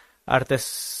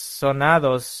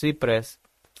artesonados cipres.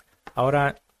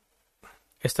 Ahora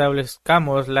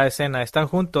establezcamos la escena. Están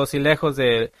juntos y lejos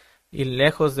de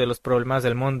los problemas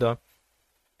del mundo.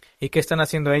 ¿Y qué están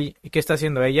haciendo ella? ¿Y qué está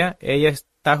haciendo ella? Ella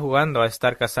está jugando a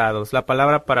estar casados. La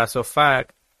palabra para sofá,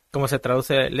 como se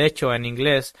traduce lecho en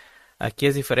inglés, aquí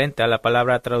es diferente a la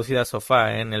palabra traducida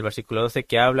sofá en el versículo 12,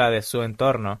 que habla de su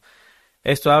entorno.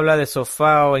 Esto habla de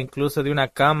sofá o incluso de una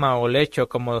cama o lecho,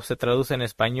 como se traduce en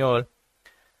español.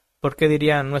 ¿Por qué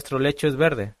dirían nuestro lecho es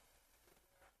verde?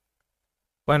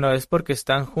 Bueno, es porque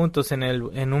están juntos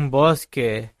en un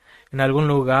bosque, en algún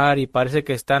lugar, y parece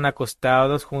que están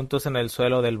acostados juntos en el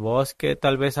suelo del bosque,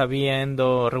 tal vez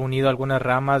habiendo reunido algunas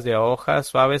ramas de hojas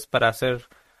suaves para hacer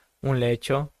un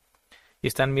lecho, y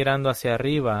están mirando hacia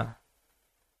arriba.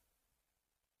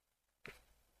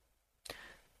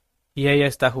 Y ella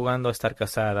está jugando a estar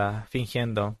casada,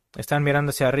 fingiendo. Están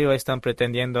mirando hacia arriba y están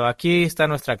pretendiendo: aquí está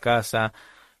nuestra casa,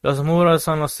 los muros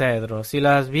son los cedros y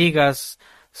las vigas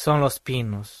son los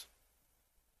pinos.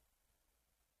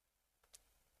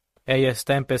 Ella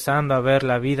está empezando a ver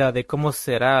la vida de cómo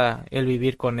será el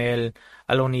vivir con él,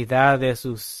 a la unidad de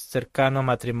su cercano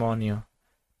matrimonio.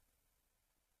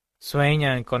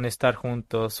 Sueñan con estar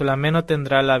juntos. Solamente no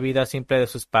tendrá la vida simple de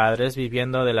sus padres,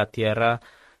 viviendo de la tierra,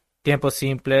 tiempos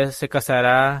simples. Se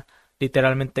casará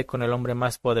literalmente con el hombre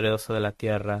más poderoso de la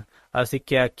tierra. Así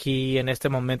que aquí, en este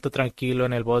momento tranquilo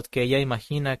en el bosque, ella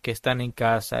imagina que están en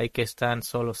casa y que están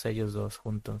solos ellos dos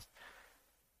juntos.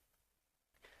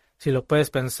 Si lo puedes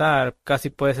pensar,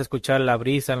 casi puedes escuchar la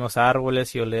brisa en los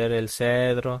árboles y oler el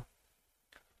cedro.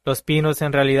 Los pinos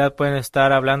en realidad pueden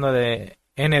estar hablando de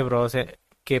enebros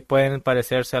que pueden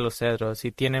parecerse a los cedros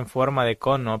y tienen forma de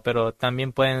cono, pero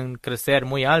también pueden crecer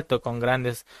muy alto con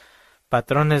grandes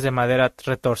patrones de madera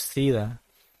retorcida,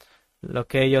 lo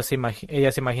que ellas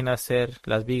imaginan ser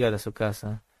las vigas de su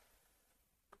casa.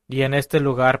 Y en este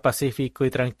lugar pacífico y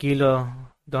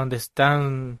tranquilo, donde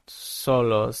están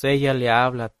solos, ella le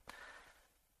habla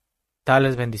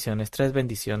tales bendiciones, tres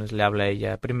bendiciones le habla a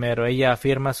ella. Primero, ella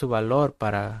afirma su valor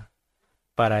para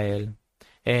él.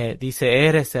 Dice,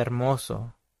 eres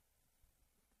hermoso.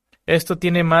 Esto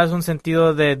tiene más un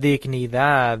sentido de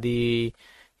dignidad y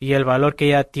el valor que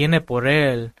ella tiene por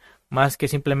él, más que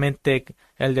simplemente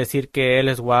el decir que él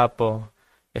es guapo.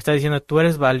 Está diciendo, tú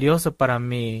eres valioso para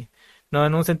mí. No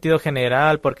en un sentido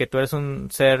general, porque tú eres un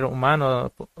ser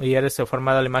humano y eres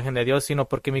formado a la imagen de Dios, sino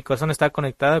porque mi corazón está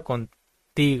conectado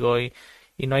contigo y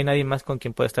no hay nadie más con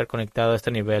quien pueda estar conectado a este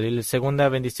nivel. Y la segunda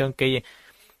bendición que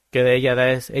de ella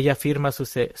da es, ella afirma su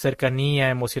cercanía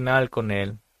emocional con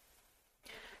él.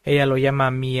 Ella lo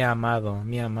llama mi amado,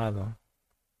 mi amado.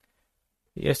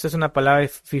 Y esto es una palabra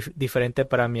diferente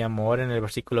para mi amor en el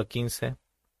versículo 15.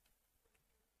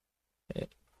 Eh,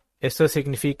 Esto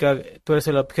significa, tú eres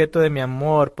el objeto de mi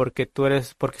amor porque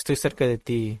estoy cerca de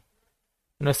ti.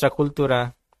 Nuestra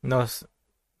cultura nos,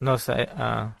 nos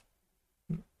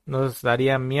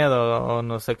daría miedo o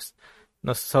nos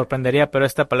sorprendería, pero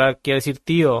esta palabra quiere decir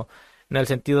tío, en el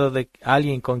sentido de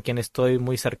alguien con quien estoy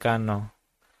muy cercano.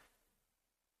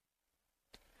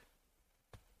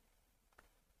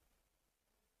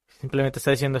 Simplemente está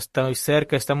diciendo, estoy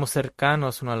cerca, estamos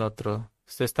cercanos uno al otro.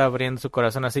 Se está abriendo su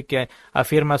corazón, así que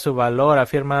afirma su valor,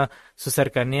 afirma su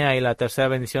cercanía. Y la tercera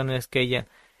bendición es que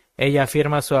ella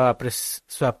afirma su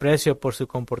aprecio por su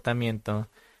comportamiento.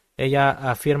 Ella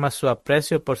afirma su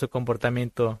aprecio por su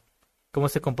comportamiento. ¿Cómo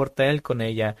se comporta él con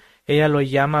ella? Ella lo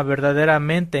llama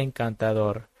verdaderamente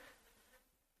encantador,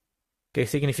 que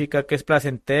significa que es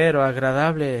placentero,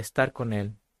 agradable estar con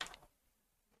él.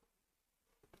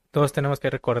 Todos tenemos que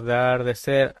recordar de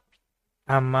ser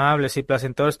amables y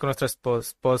placenteros con nuestras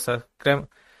esposas.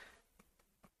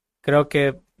 Creo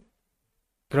que,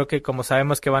 creo que como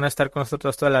sabemos que van a estar con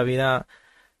nosotros toda la vida,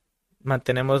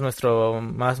 mantenemos nuestro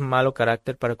más malo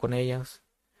carácter para con ellas.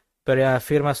 Pero ella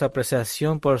afirma su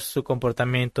apreciación por su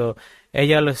comportamiento.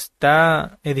 Ella lo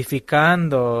está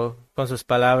edificando con sus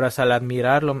palabras al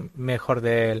admirar lo mejor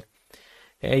de él.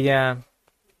 Ella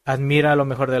admira lo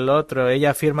mejor del otro. Ella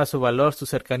afirma su valor, su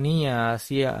cercanía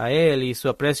hacia a él y su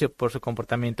aprecio por su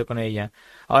comportamiento con ella.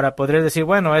 Ahora podrías decir,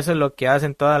 bueno, eso es lo que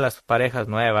hacen todas las parejas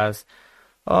nuevas.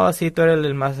 Oh, sí, tú eres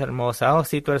el más hermosa. Oh,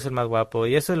 sí, tú eres el más guapo.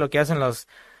 Y eso es lo que hacen los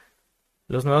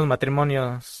nuevos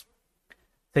matrimonios.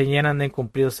 Se llenan de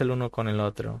incumplidos el uno con el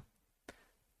otro.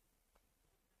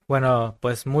 Bueno,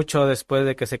 pues mucho después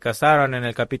de que se casaron, en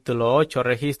el capítulo 8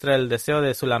 registra el deseo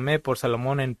de Sulamé por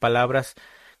Salomón en palabras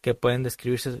que pueden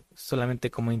describirse solamente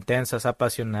como intensas,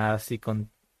 apasionadas y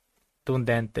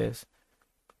contundentes.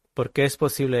 ¿Por qué es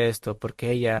posible esto?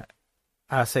 Porque ella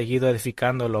ha seguido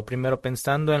edificándolo, primero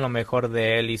pensando en lo mejor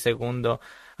de él y segundo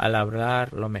al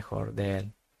hablar lo mejor de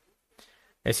él.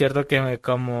 Es cierto que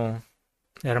como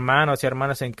hermanos y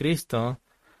hermanas en Cristo,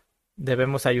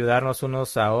 debemos ayudarnos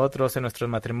unos a otros en nuestros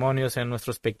matrimonios, en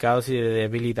nuestros pecados y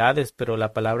debilidades, pero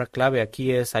la palabra clave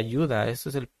aquí es ayuda. Eso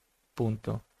es el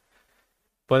punto.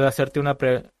 ¿Puedo hacerte una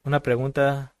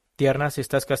pregunta tierna si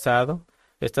estás casado?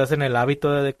 ¿Estás en el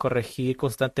hábito de corregir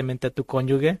constantemente a tu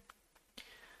cónyuge?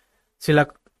 Si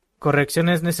la corrección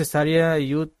es necesaria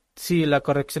sí, la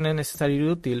corrección es necesaria y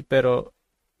útil, pero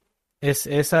 ¿es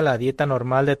esa la dieta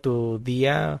normal de tu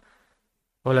día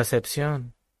o la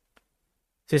excepción?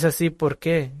 Si es así, ¿por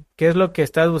qué? ¿Qué es lo que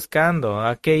estás buscando?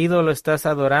 ¿A qué ídolo estás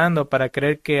adorando para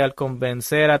creer que al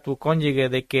convencer a tu cónyuge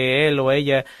de que él o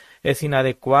ella es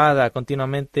inadecuada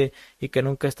continuamente y que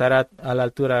nunca estará a la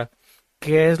altura,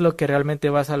 qué es lo que realmente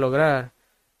vas a lograr?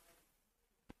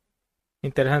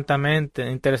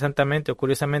 Interesantemente o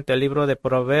curiosamente, el libro de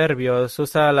Proverbios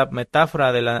usa la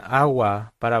metáfora de la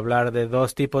agua para hablar de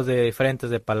dos tipos de diferentes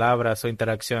de palabras o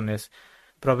interacciones.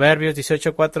 Proverbios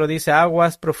 18:4 dice,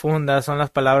 aguas profundas son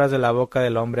las palabras de la boca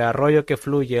del hombre, arroyo que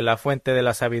fluye, la fuente de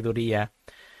la sabiduría.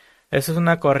 Eso es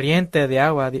una corriente de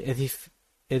agua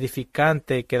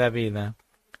edificante que da vida.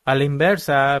 A la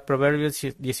inversa, Proverbios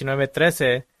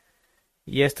 19:13,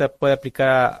 y esta puede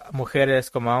aplicar a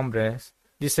mujeres como a hombres,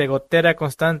 dice, gotera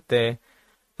constante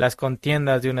las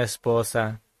contiendas de una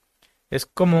esposa. Es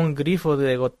como un grifo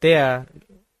de gotea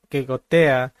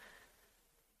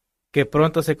que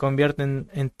pronto se convierte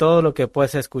en todo lo que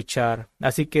puedes escuchar.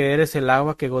 Así que eres el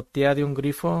agua que gotea de un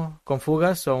grifo con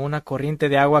fugas o una corriente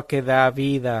de agua que da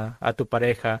vida a tu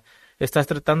pareja. Estás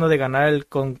tratando de ganar el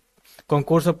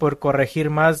concurso por corregir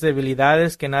más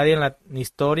debilidades que nadie en la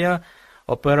historia,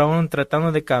 o pero aún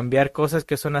tratando de cambiar cosas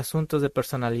que son asuntos de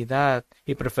personalidad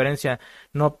y preferencia,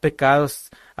 no pecados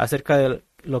acerca de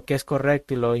lo que es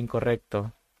correcto y lo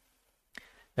incorrecto.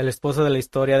 El esposo de la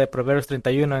historia de Proverbios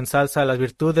 31 ensalza las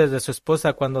virtudes de su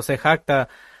esposa cuando se jacta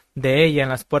de ella en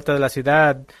las puertas de la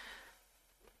ciudad.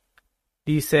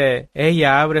 Dice,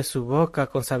 ella abre su boca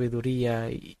con sabiduría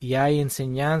y hay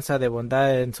enseñanza de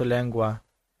bondad en su lengua.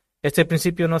 Este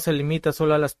principio no se limita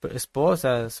solo a las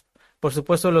esposas. Por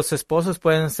supuesto, los esposos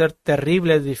pueden ser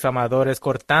terribles difamadores,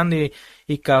 cortando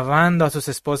y cavando a sus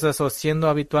esposas o siendo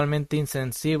habitualmente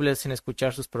insensibles sin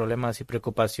escuchar sus problemas y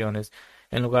preocupaciones.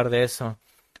 En lugar de eso,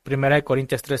 1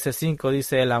 Corintios 13:5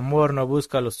 dice, el amor no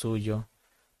busca lo suyo.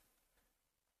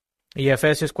 Y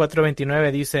Efesios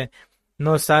 4:29 dice,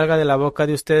 no salga de la boca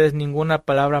de ustedes ninguna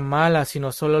palabra mala,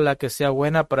 sino solo la que sea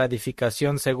buena para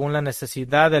edificación según la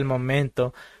necesidad del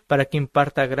momento, para que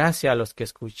imparta gracia a los que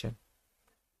escuchen.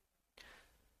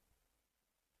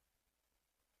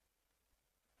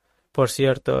 Por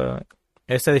cierto,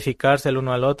 este edificarse el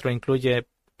uno al otro incluye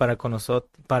para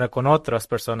con otras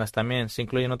personas también, se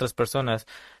incluyen otras personas.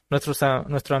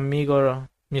 Nuestro amigo,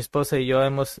 mi esposa y yo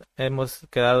hemos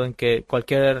quedado en que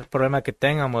cualquier problema que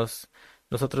tengamos,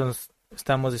 nosotros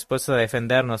estamos dispuestos a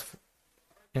defendernos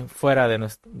fuera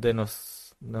de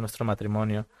nuestro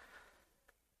matrimonio.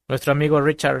 Nuestro amigo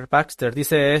Richard Baxter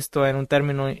dice esto en un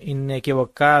término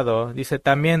inequivocado. Dice,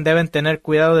 también deben tener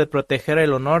cuidado de proteger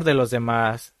el honor de los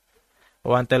demás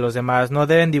o ante los demás. No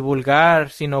deben divulgar,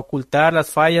 sino ocultar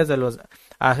las fallas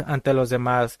ante los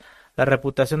demás. La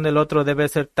reputación del otro debe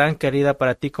ser tan querida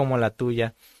para ti como la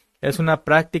tuya. Es una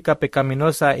práctica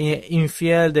pecaminosa e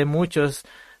infiel de muchos,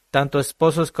 tanto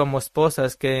esposos como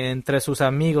esposas, que entre sus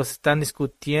amigos están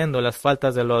discutiendo las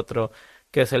faltas del otro,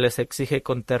 que se les exige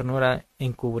con ternura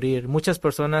encubrir. Muchas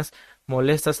personas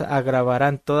molestas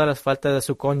agravarán todas las faltas de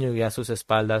su cónyuge a sus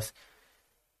espaldas.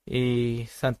 Y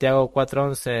Santiago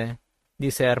 4:11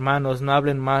 dice, hermanos, no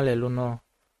hablen mal el uno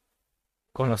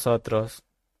con los otros.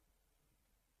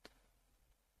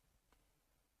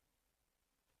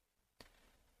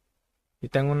 Y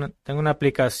tengo una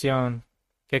aplicación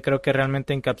que creo que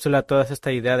realmente encapsula toda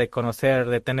esta idea de conocer,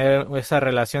 de tener esa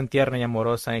relación tierna y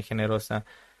amorosa y generosa.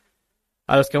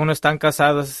 A los que aún no están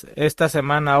casados, esta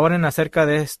semana oren acerca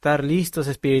de estar listos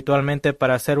espiritualmente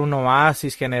para ser un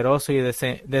oasis generoso y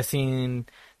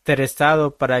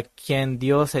desinteresado para quien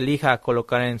Dios elija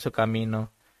colocar en su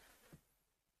camino.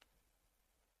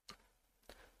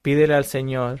 Pídele al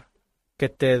Señor que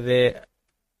te dé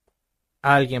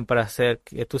alguien para hacer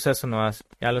que tú seas un oasis.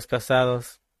 Y a los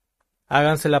casados,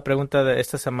 háganse la pregunta de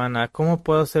esta semana, ¿cómo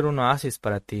puedo ser un oasis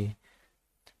para ti?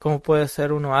 ¿Cómo puede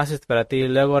ser un oasis para ti? Y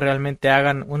luego realmente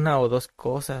hagan una o dos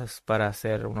cosas para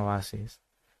hacer un oasis.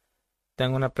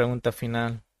 Tengo una pregunta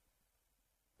final.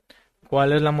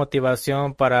 ¿Cuál es la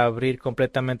motivación para abrir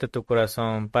completamente tu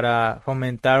corazón, para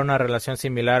fomentar una relación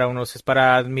similar a unos,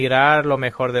 para admirar lo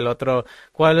mejor del otro?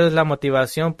 ¿Cuál es la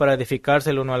motivación para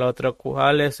edificarse el uno al otro?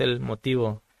 ¿Cuál es el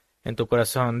motivo en tu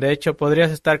corazón? De hecho,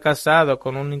 podrías estar casado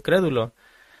con un incrédulo,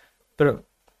 pero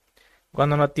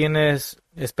cuando no tienes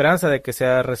esperanza de que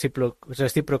sea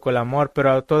recíproco el amor,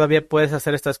 pero todavía puedes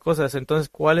hacer estas cosas, entonces,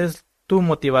 ¿cuál es tu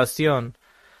motivación?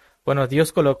 Bueno,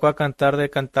 Dios colocó a Cantar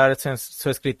de Cantares en su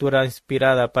escritura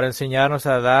inspirada para enseñarnos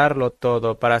a darlo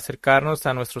todo, para acercarnos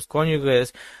a nuestros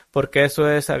cónyuges, porque eso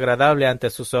es agradable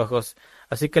ante sus ojos.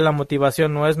 Así que la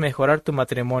motivación no es mejorar tu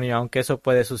matrimonio, aunque eso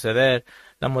puede suceder.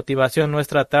 La motivación no es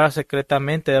tratar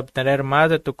secretamente de obtener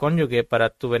más de tu cónyuge para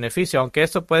tu beneficio, aunque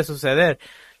eso puede suceder.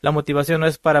 La motivación no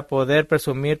es para poder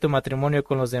presumir tu matrimonio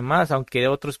con los demás, aunque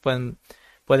otros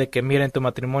puede que miren tu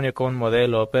matrimonio como un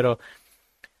modelo, pero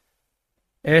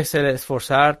es el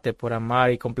esforzarte por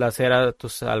amar y complacer a tu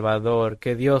Salvador,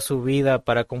 que dio su vida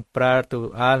para comprar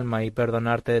tu alma y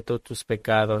perdonarte de todos tus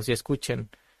pecados. Y escuchen,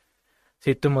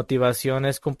 si tu motivación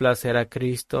es complacer a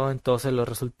Cristo, entonces los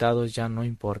resultados ya no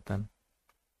importan.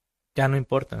 Ya no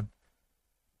importan.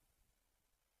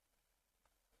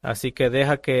 Así que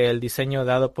deja que el diseño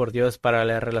dado por Dios para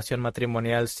la relación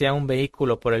matrimonial sea un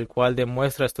vehículo por el cual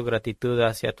demuestras tu gratitud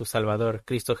hacia tu Salvador,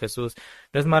 Cristo Jesús.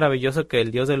 ¿No es maravilloso que el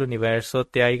Dios del universo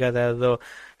te haya dado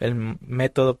el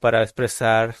método para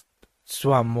expresar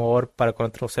su amor para con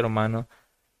otro ser humano?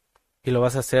 Y lo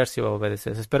vas a hacer si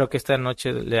obedeces. Espero que esta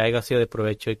noche le haya sido de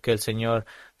provecho y que el Señor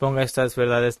ponga estas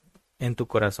verdades en tu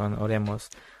corazón. Oremos.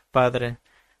 Padre,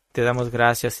 te damos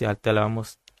gracias y te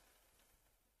alabamos.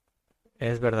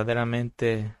 Es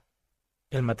verdaderamente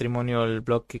el matrimonio, el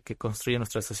bloque que construye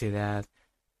nuestra sociedad.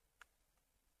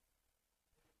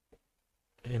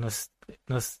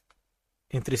 Nos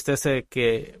entristece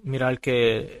que mirar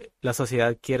que la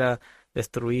sociedad quiera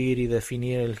destruir y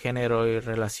definir el género y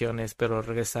relaciones, pero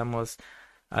regresamos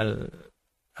al,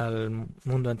 al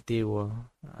mundo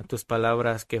antiguo, a tus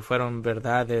palabras que fueron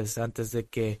verdades antes de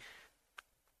que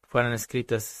fueran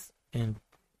escritas en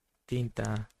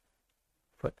tinta.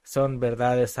 Son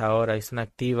verdades ahora y son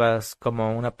activas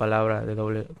como una palabra de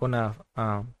una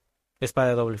espada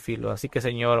de doble filo. Así que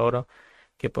Señor, oro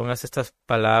que pongas estas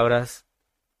palabras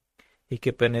y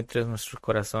que penetres nuestros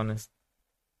corazones.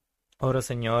 Oro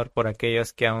Señor por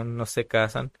aquellos que aún no se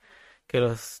casan, que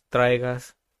los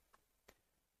traigas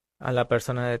a la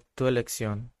persona de tu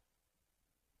elección,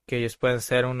 que ellos puedan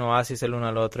ser un oasis el uno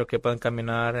al otro, que puedan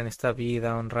caminar en esta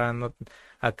vida honrando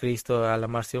a Cristo al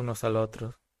amarse unos al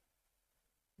otros.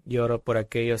 Y oro por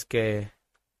aquellos que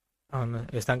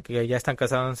que ya están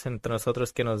casados entre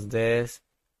nosotros, que nos des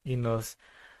y nos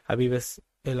avives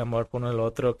el amor por uno al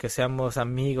otro, que seamos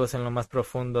amigos en lo más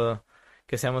profundo,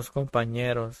 que seamos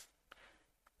compañeros,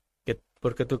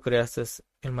 porque tú creaste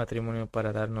el matrimonio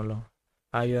para dárnoslo.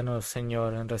 Ayúdanos,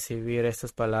 Señor, en recibir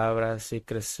estas palabras y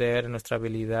crecer en nuestra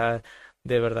habilidad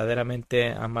de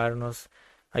verdaderamente amarnos.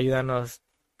 Ayúdanos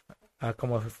a,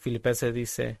 como Filipenses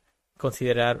dice,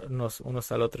 considerarnos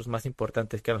unos al otros más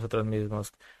importantes que a nosotros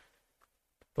mismos.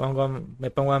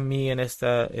 Me pongo a mí en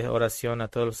esta oración a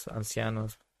todos los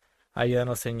ancianos.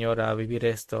 Ayúdanos, Señor, a vivir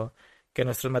esto, que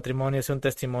nuestro matrimonio sea un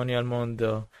testimonio al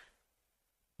mundo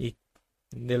y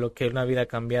de lo que una vida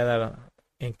cambiada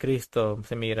en Cristo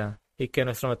se mira, y que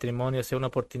nuestro matrimonio sea una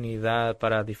oportunidad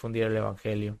para difundir el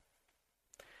Evangelio.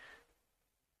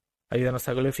 Ayúdanos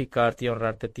a glorificarte y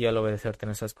honrarte a ti al obedecerte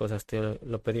en esas cosas. Te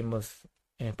lo pedimos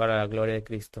para la gloria de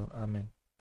Cristo. Amén.